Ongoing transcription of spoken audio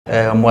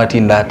mwati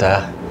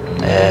ndata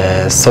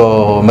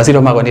so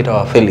masiro mako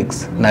nita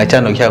Felix na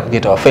channel yako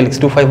nita Felix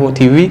 250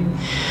 TV.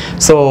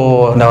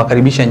 So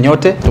nawakaribisha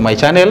nyote to my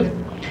channel.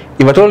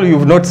 If at all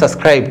you've not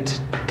subscribed,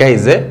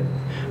 guys,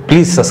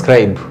 please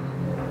subscribe.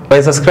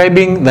 By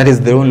subscribing, that is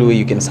the only way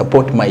you can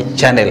support my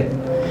channel.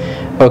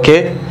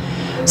 Okay?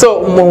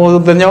 So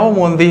the nyawo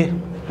mundi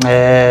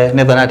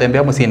netha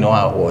natembea musino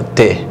wa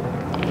wote.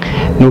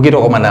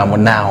 Nugiro koma na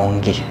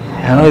munaongi.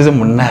 Anaweza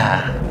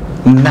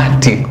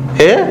mnati.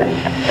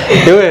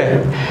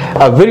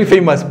 A very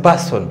famous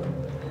person,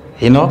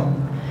 you know,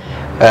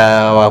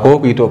 wako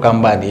kuito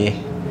kambani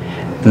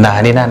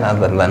na nina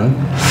other than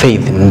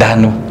Faith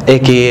Ndanu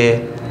aka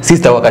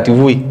sister wa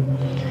Kativui.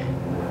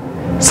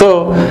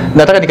 So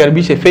nataka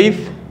nikaribishe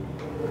Faith,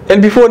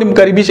 and before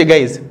nimkaribishe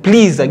guys,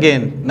 please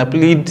again na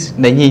plead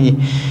na nyinyi,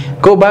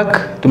 go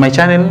back to my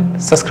channel,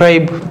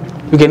 subscribe.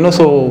 You can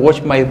also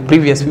watch my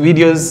previous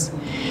videos.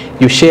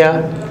 You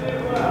share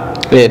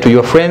to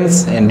your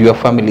friends and your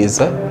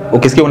families.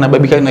 Ukisikia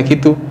unababika na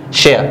kitu,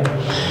 share.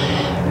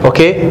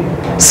 Okay?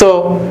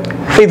 So,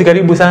 Faith,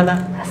 karibu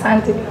sana.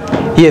 Asante.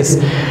 Yes.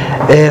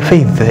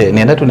 Faith,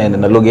 nienda tunaenda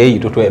na logea hii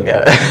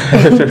tutuelea.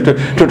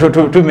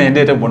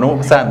 Tumeendeta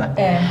mbono sana.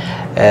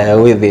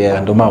 With the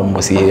ndoma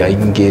mmosi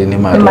ingi ni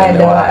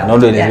maelewa. Na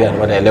ndio nilivyo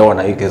wanaelewa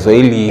na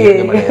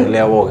Kiswahili,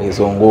 wanaelewa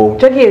Kizungu.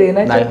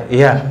 Na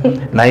yeah.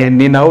 Na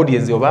nina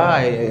audience yoba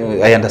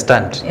I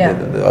understand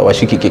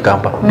washiki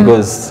kikamba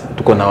because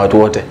tuko na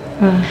watu wote.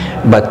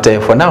 But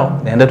for now,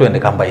 naenda tuende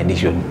kamba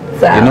edition.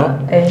 You know?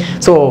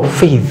 So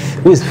Faith,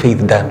 who is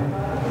Faith Ndanu?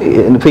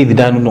 Faith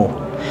Ndanu no.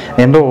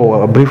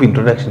 Nendo a brief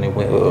introduction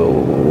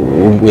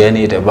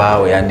yani ite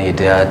bao yani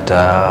ite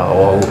hata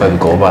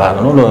ukabikoba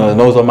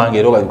no zo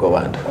mange roka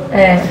bikoba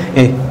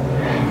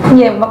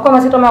nye makoma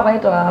masito mako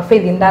nito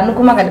Faith Ndanu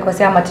kuma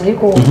ngalikosea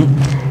matiliko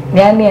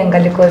yani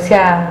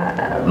ngalikosea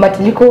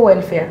matiliko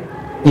welfare.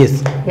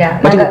 Yes. Yeah.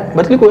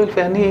 Matiliko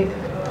welfare ni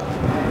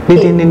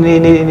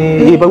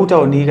ibauta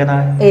oni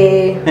kana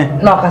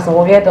no kaso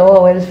ogeta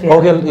welfare.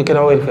 Okay,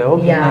 kana welfare.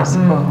 Okay, yeah. Nice.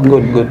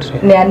 Good.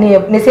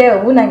 Ni se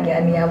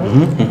unangiani yabu.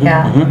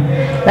 Yeah.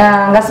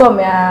 Na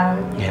ngasomea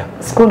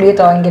school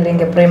yetu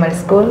Wangelenge primary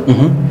school.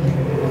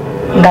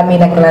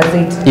 Ngamina class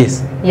 8.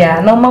 Yes.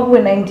 Yeah, no mabu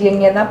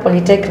 19 na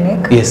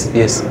polytechnic.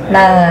 Yes.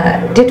 Na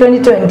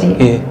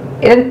 2020.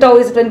 Ile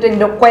tower 2020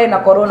 ndio kwa na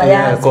corona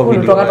ya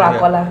school toka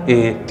twakola.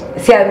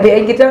 Siambe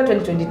ingita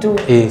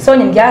 2022. So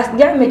nyingia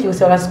make you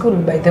sell school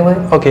by the way.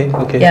 Okay.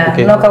 Yeah,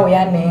 noka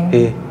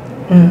uyane.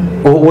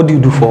 What do you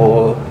do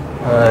for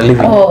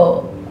living?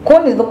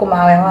 Koni zoko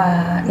mawe wa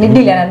ni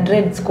deal na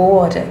dreads ko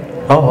wote.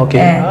 Oh,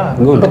 okay.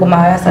 Good. Zoko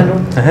mawe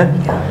salon.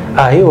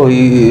 Hiyo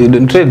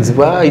dreads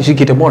ba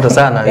ishikite moto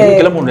sana.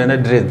 Kila mtu ana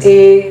dreads.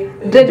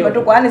 Dread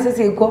watu kwa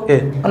sisi iko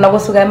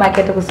unakosuka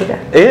market kusuka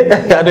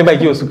ado ba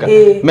kiyo suka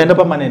menda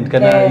permanent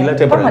kana ila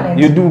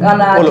temporary you do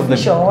all of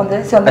them on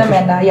the so the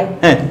menda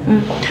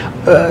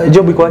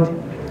job iko aje?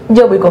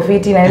 Job iko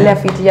fiti na ile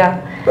fiti ya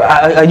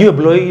are you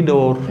employed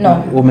or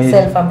no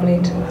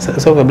self-employed?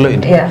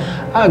 Self-employed. Yeah.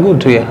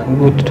 Good to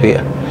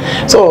hear.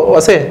 So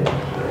wase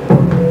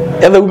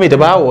either we meet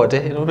about what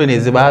no ni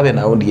zibabe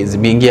na audience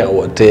mingi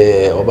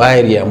wote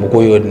obairi ya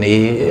mukoyo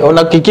ni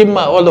ona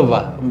kikima all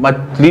over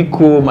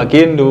matliku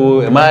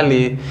makendo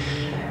emali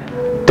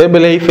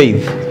tembele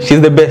Faith,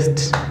 she's the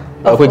best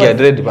kwa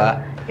dread ba.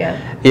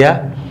 Yeah.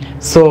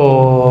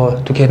 So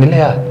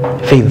tukiendelea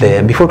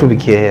Faith, before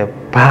tubikie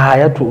pa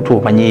ya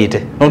tu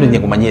manyite no ni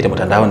kumanyite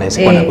mtandao na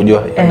sikuwa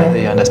kujua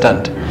you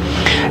understand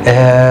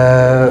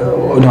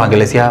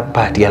unaangelesia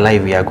part ya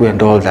live ya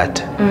and all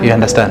that you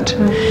understand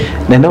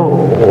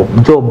nendo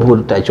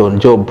job touch on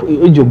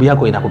job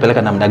yako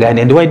inakupeleka namna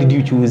gani and why did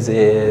you choose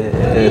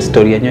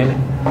story ya nywele?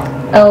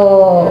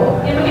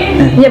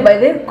 Yeah, by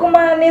the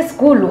kuma ni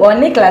school or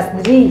ni class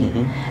 3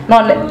 no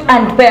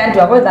and parent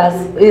wako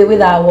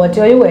with our what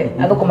you we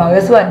adokuma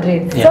wesu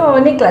dread so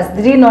ni class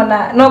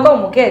 3 no kwa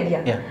mukedia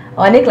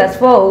ni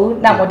class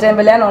 4 na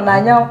mutembelea no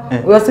nanyo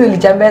wesu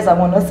ilichambeza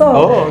mono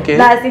so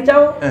na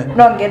sicho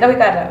no ngenda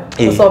wikata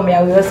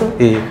kusomea wesu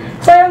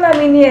so yana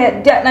mini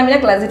na mini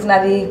class 8 na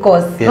the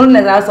course no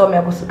naweza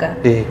somea kusuka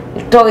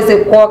to ise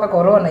kwa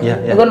corona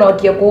ngo no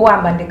tie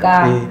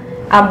kuambandika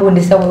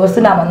ambundi sawa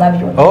wasina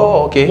manavyo.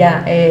 Okay.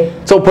 Yeah,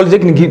 so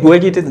polytechnic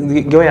wekite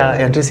go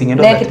ya dressing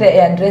ndo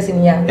ya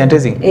dressing ya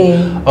dressing.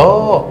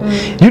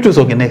 You to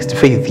song next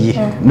Faith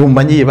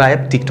numbanyi ba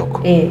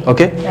TikTok.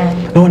 Okay?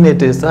 No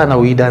net sana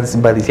we dance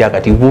baadhi ya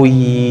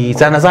Kativui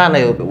sana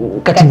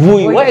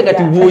Kativui why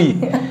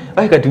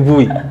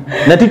Kativui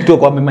na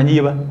TikTok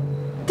wamemanyi ba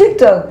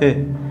TikTok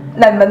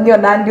na manyo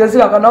na ndio si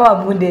wakano wa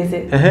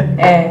mundeze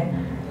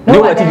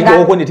no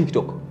TikTok uko ni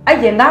TikTok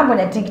agenda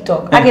mbona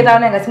TikTok agenda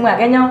ona ngasimu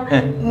akenyo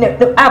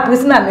app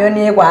isina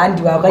meoni kwa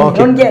andi wa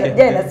kwa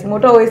je na simu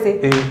to wese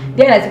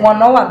je na simu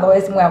no wa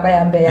ndo simu ya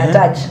yambe ya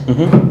touch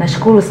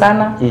nashukuru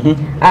sana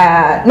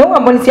no wa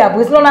mbona si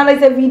app isina na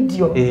ile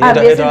video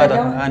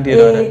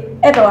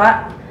eto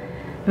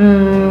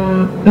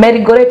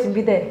Merigoret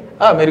mbithe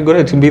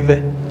Merigoret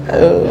mbithe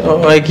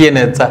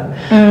Kienetsa.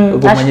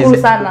 Nashukuru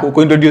sana.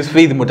 Kuintroduce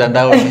faith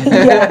mtandao.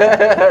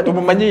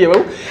 Tumumanyie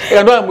wewe.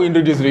 Ndio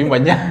muintroduce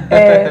rimanya.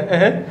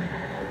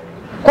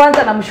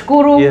 Kwanza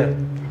namshukuru.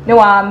 Ni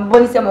wa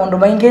mbonisi ya mondo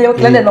maingeyo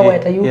klande no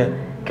weta yu.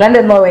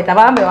 Klande no weta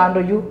bambe wando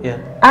yu.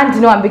 Anti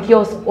no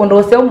ambikio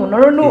ondo se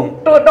omuno no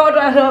to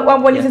wa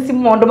mbonisi simu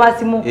mondo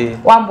masimu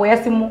wambo ya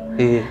simu.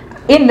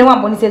 Inde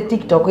wambo ni se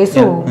TikTok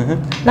eso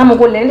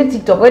namukule ndi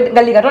TikTok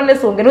ngalika tonle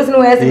songe no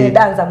sino yesi ni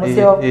danza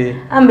museo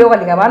ambe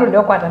okalika banu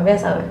ndio kwata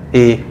mbesa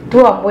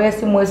tu wambo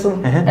yesi mweso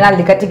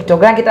ngalika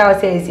TikTok ngita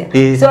wasesia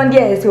so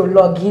ndiye yesi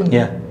login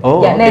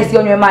ya nesi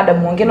onywe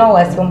madam wonge no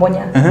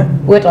wasiombonya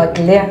weto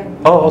clear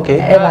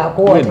okay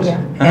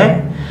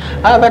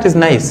that is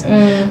nice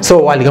so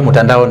walika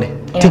mutandaone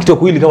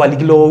TikTok wili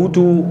kawalikilo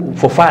utu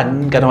for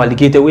fun kana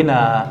walikite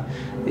wina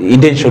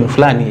intention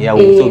fulani ya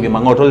usobi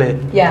mangotole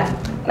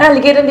na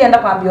ligete ndienda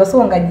kwambia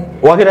usunga ni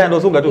wakira ndo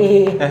usunga tu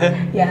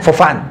for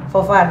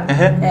fun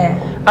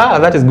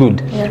that is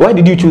good why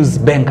did you choose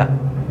Benga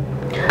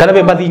kana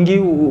be bathingi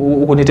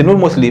ukonete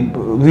mostly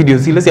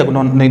videos ile sia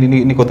kuna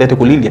niko tete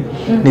kulilia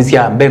ni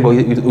sia Bengo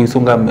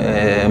usunga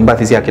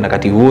mbathi sia kina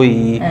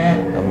Kativui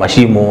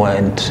Mashimo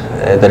and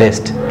the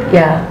rest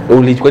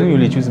kwa nini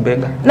uli choose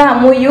Benga na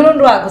muyuno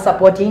ndo ako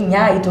supporting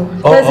nya ito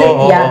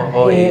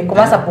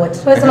kuma support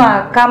so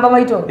sina kamba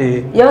maito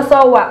yo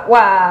so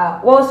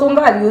wa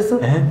usunga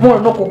aliusu mo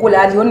no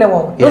kukula alione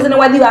wao those ni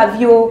wadi wa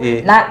view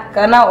na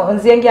kana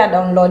onziengi ya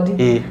download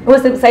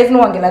those size no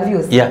wangela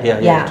views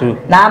true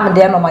na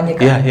amde no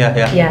manyeka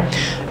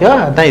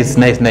nice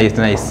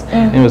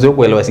nimezo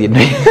kuelewa si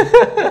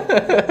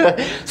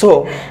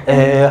so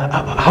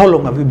how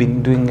long have you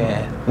been doing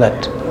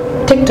that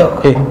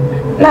TikTok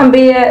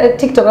Nambia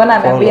TikTok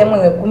nambia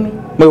mwe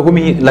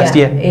 10 last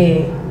year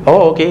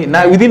okay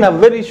now within a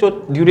very short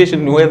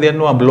duration where there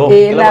no blog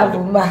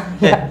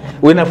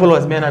when I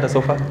followers me na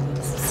so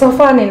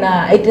far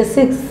nina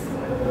 86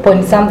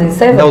 point something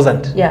 7,000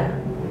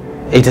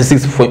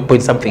 86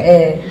 point something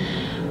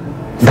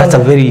that's a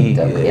very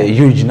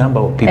huge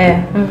number of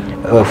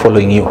people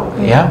following you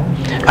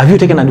have you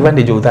taken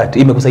advantage of that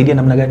imekusaidia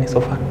namna gani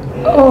so far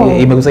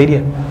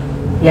imekusaidia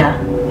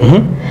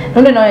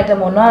ndio naona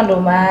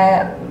monando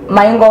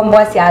maingombo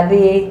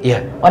asiadhi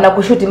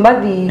wanakushuti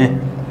mbadhi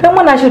pe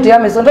mwana shoot ya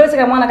meso ndio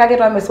sika mwana kake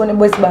to amesoni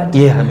boys band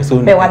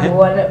amesoni pe watu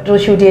to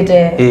shoot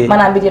ite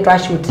mana ambije to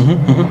shoot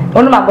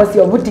ono mabosi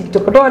yo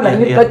TikTok to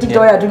na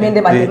TikTok ya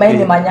tumende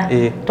maini manya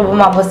to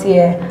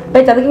mabosi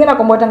pe tadi kingina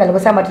kombota ngale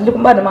kusema tili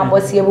kumbana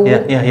mabosi yebu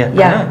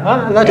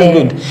that is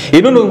good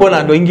ino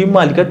ngona ndo ingi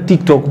mali ka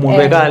TikTok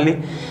mumbe kali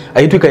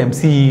aitwika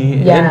MC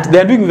and they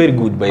are doing very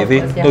good by the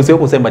way no sio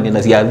kusema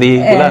nina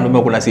siadhi kula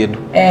ndo kuna sindu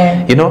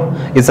you know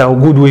it's a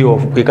good way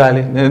of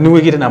kwikale ni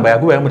wikite namba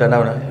yako ya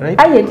mtandao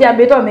right aye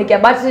abeto make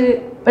but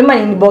mema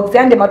ni inbox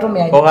ande matume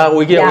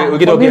yayo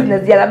wikite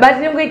business ya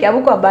but ni ngwiki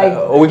abuko abai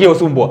wiki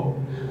osumbwa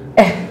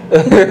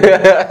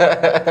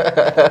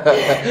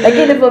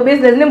lakini for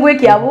business ni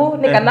ngwiki abu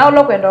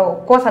nikanaulo kwenda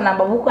kosa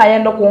namba buku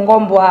ayendo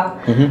kuongombwa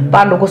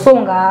pando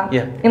kusunga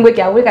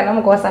ngwiki abu kana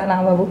mkosa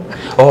namba buku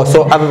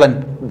so other than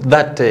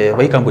that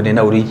why company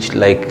now reach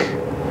like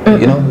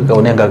you know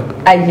kaunenga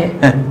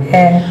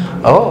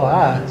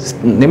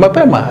ni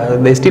mapema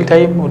there's still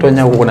time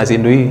utonya kuna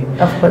sindu hii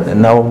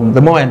now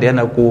the more and then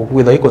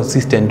with a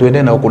consistent and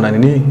then kuna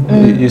nini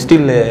you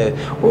still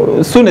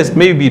soonest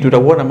maybe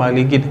tutaona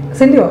mahali ingine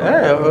si ndio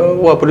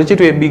approach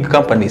to big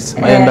companies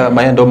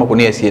maenda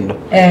makunia siendo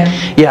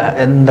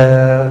and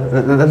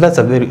that's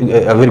a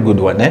very good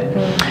one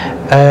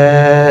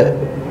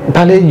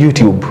pale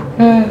YouTube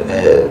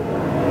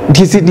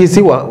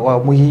DC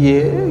wa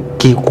muhiye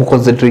ki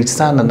concentrate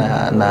sana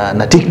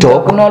na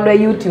TikTok kunolwe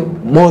YouTube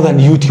more than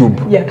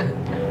YouTube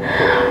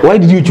why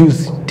did you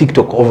choose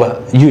TikTok over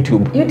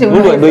YouTube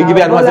ndio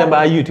ingibe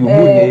anasema YouTube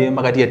ni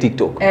makati ya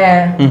TikTok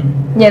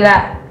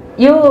nyela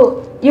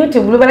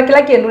YouTube lubara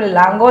kila kitu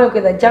lango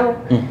kwa chao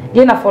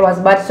jina followers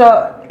but so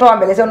to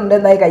ambeleza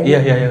ndenda ikaji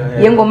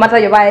yengo mata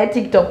yoba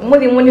TikTok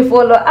muni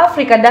follow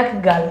Africa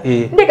Dark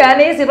Girl ndika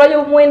nisi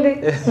royo mwende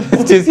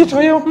sisi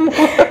royo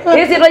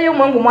isi royo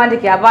mwangu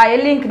mwandike aba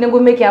link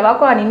ningumeke aba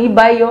kwa nini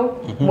bio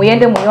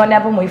muyende muyone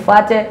hapo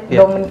muifuate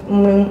ndo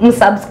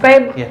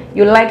msubscribe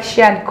you like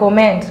share and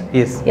comment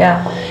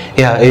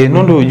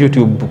nondo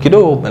YouTube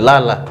kidogo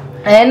melala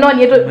no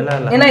ni yetu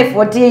nina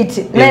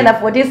 48 nina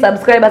 40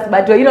 subscribers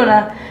but you know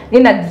na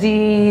nina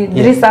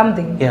 3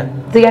 something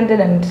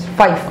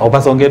 305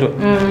 pasongeto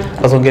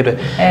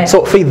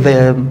so faith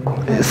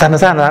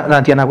sana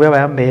na tiana kwa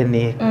yambe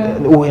ni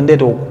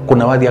uendeto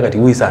kuna wadhi akati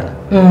wi sana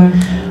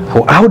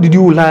how did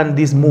you learn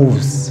these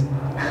moves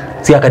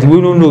si akati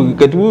wi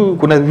kati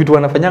kuna vitu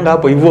wanafanyanga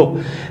hapo hivyo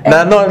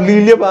na no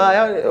lilie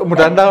ba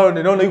mtandao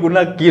ninaona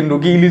kuna kindu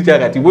kili cha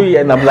akati wi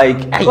and I'm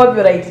like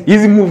copyright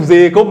hizi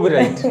moves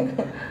copyright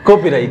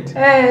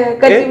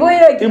Kativui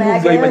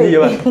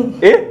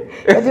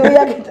Kativui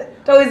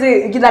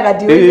tozi kina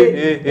Kativui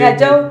ya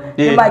chao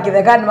kama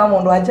kidekani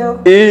mamondo achao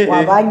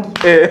wa bangi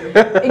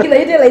ikina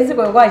ite laisi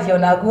kwa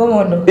jiona kwa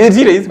mondo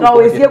ite laisi kwa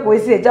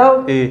wesie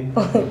chao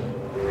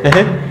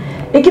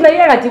ikina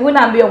yeye Kativui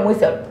naambia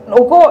mwisi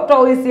uko to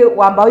wisi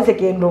wamba wisi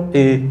kendo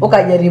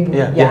ukajaribu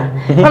ya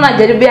ona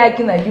jaribu ya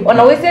kina juu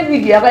ona wisi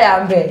video yaba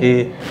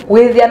yambe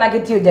wezi ana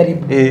kitio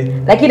jaribu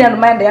lakini ando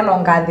maende yana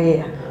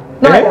ongathia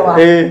no lewa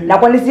na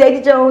kwa nisi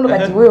yaiti cha unu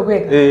Kativui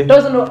kweka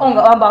to so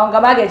onga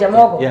wamba bage cha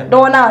moko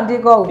do na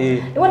ndiko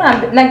ndona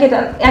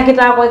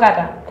nakita kwa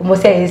kata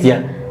kumosia yesi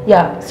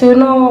so you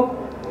know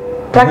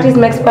practice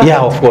makes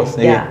perfect of course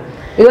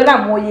Yona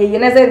moye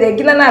yena say the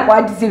kila na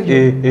kwa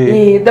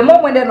discipline the more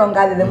when they no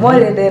ngade the more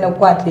they no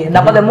kwati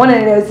na kwa the more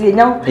they see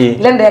nyo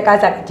lende ka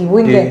sa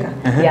Kativui ndeka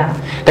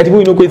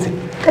Kativui no kwezi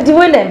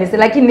Kativui ndembe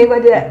lakini ni kwa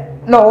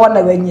no ona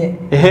wenye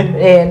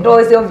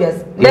ndo is obvious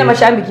ndio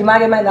mashambi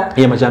kimage mada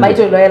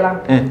maito loela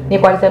ni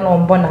kwa sasa no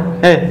mbona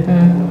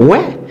we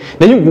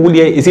na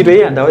yugulia isito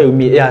yeye ndawa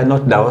yumi ya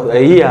not dawa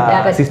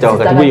ya sister wa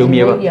Kativui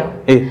yumi ba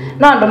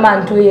no ndo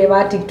man tu ye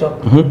ba TikTok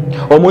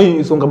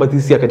omoi songa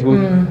batisi ya Kativui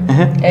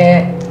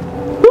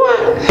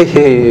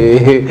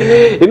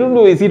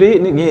ino isito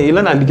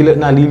ila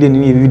na lile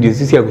ni video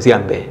sisi ya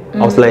kusiambe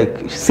I was like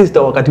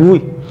sister wa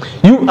Kativui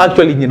you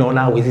actually you know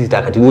now sister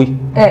wa Kativui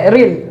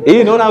really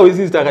you know now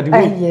sister wa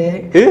Kativui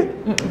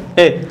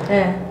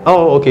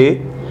oh okay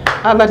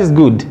that is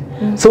good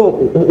so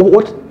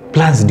what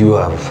plans do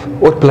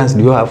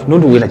you have no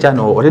do we na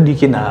channel already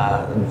kina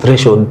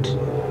threshold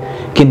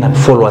kina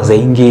followers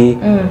ingi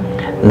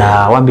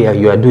na wambi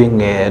you are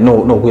doing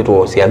no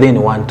kwetu si then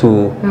want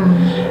to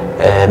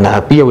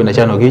na pia we na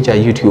channel kicha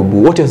YouTube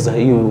what is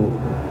you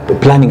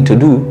planning to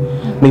do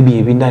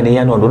maybe ndani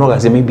ya ndo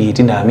noga maybe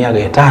itinda miaka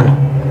 5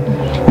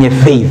 nye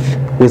faith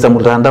weza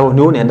mutandao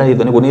ni unaenda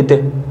hizo ni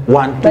kunite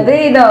 1 but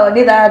they know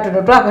ni that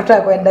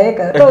tunataka kwenda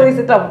eka to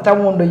isi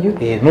tamundo yu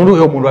nundu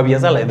yo mundu wa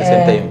biashara at the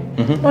same time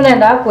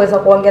unaenda kuweza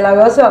kuongela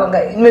wewe sio kwanga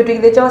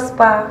imepiga the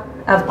spa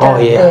after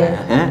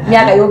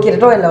miaka yoki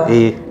to elo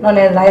no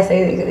nenda isa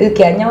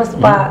ikenya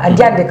spa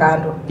ajande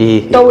kando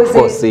to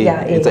isi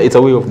it's a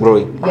way of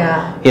growing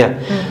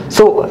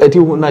so ati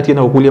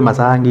unatina ukulia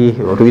masangi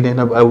tuine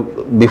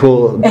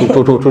before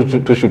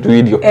to shoot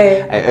video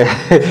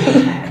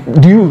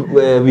do you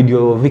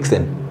video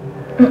vixen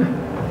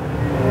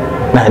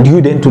now do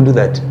you then to do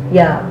that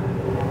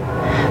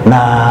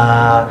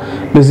na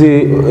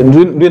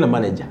do a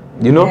manager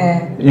you know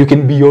you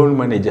can be your own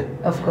manager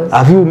of course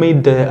have you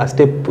made a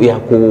step ya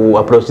ku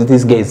approach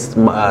these guys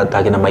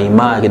takina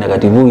Maima kina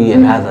Kativui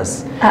and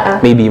others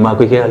maybe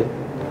makwekele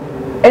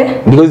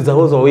because it's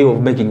also a way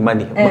of making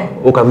money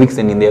oka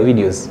vixen in their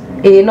videos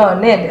no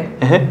nende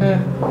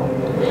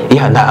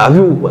now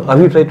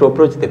have you tried to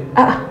approach them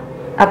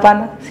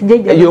hapana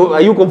sijaje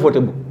are you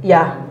comfortable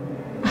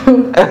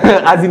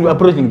as in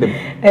approaching them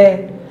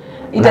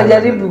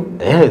itajaribu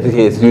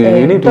yes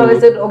you need to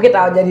okay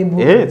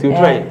tajaribu yes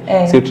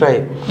you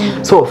try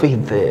so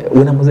faith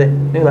una mzee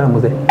ni bana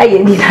mzee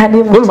ni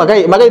nani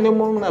magai ni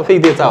mna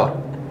faith sawa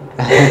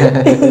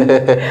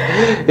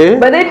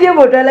baadaye ndio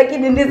moto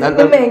lakini ndizo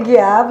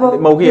nimeingia hapo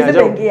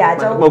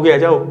maukia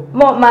chao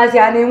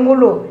masiani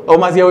ngulu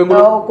masia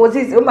ngulu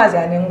kozisi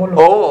masiani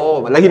ngulu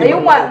lakini ayu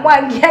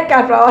mwangia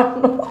katwa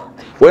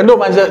wendo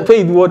manja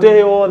faith wote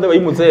yo the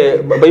imutse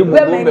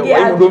bayimudombe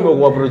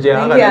kwa project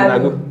anga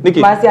naku niki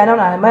masiana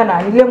na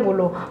maana ile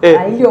ngulu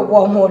ayo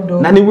kwa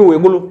modo nani wewe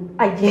ngulu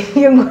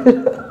aje ngulu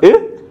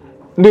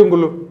ndio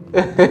ngulu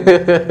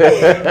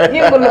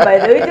ngulu by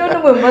the way ndio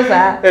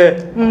mbosa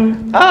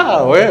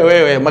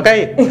wewe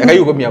makai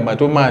akayuko miamba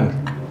to man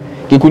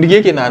kikundi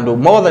kike nando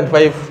more than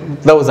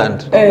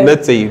 5,000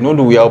 let's say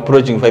no we are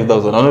approaching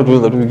 5,000 I not do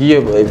that we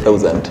give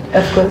 5,000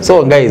 of course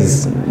so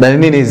guys na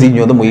nini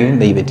zinyo ndo muyi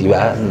na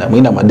ibetiba na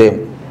mwina madem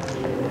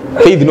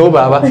faith no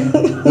baba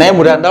na yemu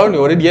mutandao ni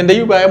already enda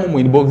yuba yemu mu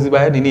inbox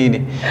ba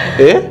nini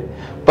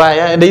pa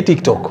ya enda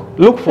TikTok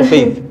look for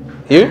faith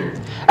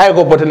ayo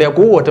ko potelea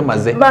ku wote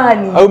maze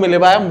au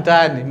meleba ya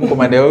mtani mko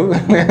mandeo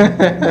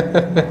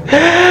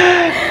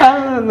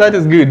that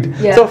is good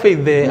so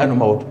faith the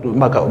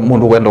maka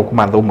mundu wenda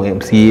kumanda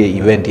MCA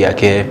event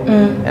yake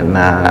and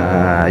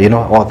you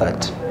know all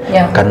that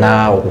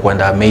kana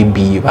ukwenda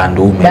maybe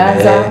bandu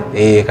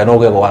kana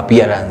ukeko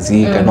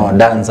appearance kana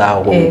dance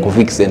au ku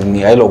vixen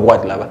ni ilo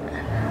what laba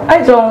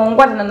aito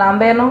ngwata na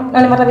namba eno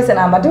nani matabisa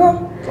namba tu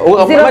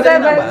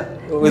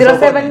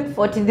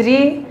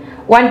 0743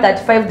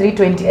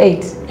 135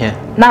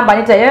 namba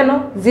nita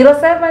yeno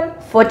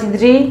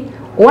 0743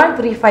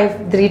 135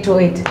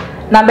 328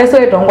 namba so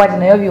etongwati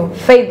na yobyo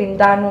Faith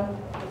Ndanu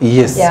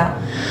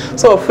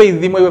so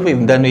Faith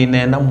Ndanu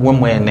inena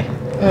mwene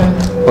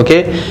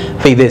okay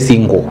Faith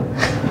single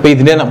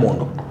Faith nena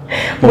mundu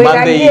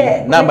mumande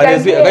namba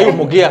nezi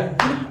akayumukia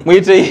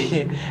mwite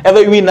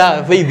either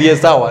wina Faith ye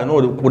sawa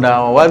no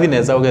kuna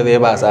wadhineza ukethe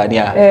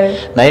basania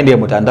na ende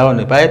mutandao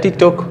ni pa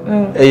TikTok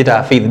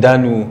ita Faith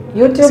Ndanu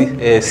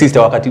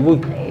sister wa Kativui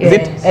is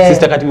it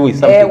sister Kativui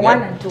something 1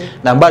 and 2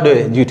 na bado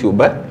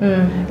YouTube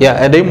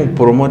and they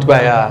promote by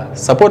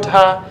support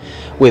her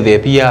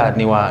with pia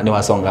ni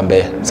wasonga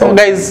mbele so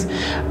guys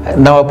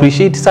now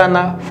appreciate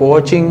sana for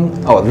watching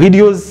our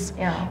videos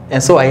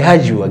and so I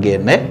urge you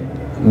again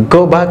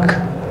go back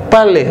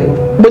pale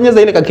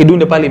bonyeza ile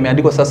kakidunde pale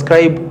imeandikwa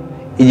subscribe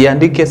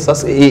iandike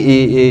sasa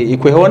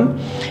ikwe on,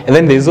 and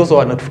then there is also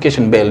a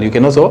notification bell. You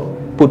can also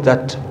put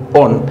that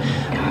on,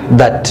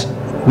 that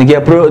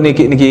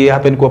niki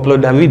happen to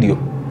upload a video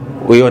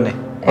uione.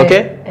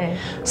 Okay?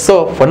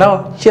 So for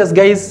now, cheers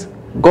guys,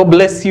 God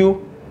bless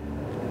you,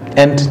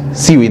 and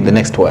see you in the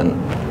next one.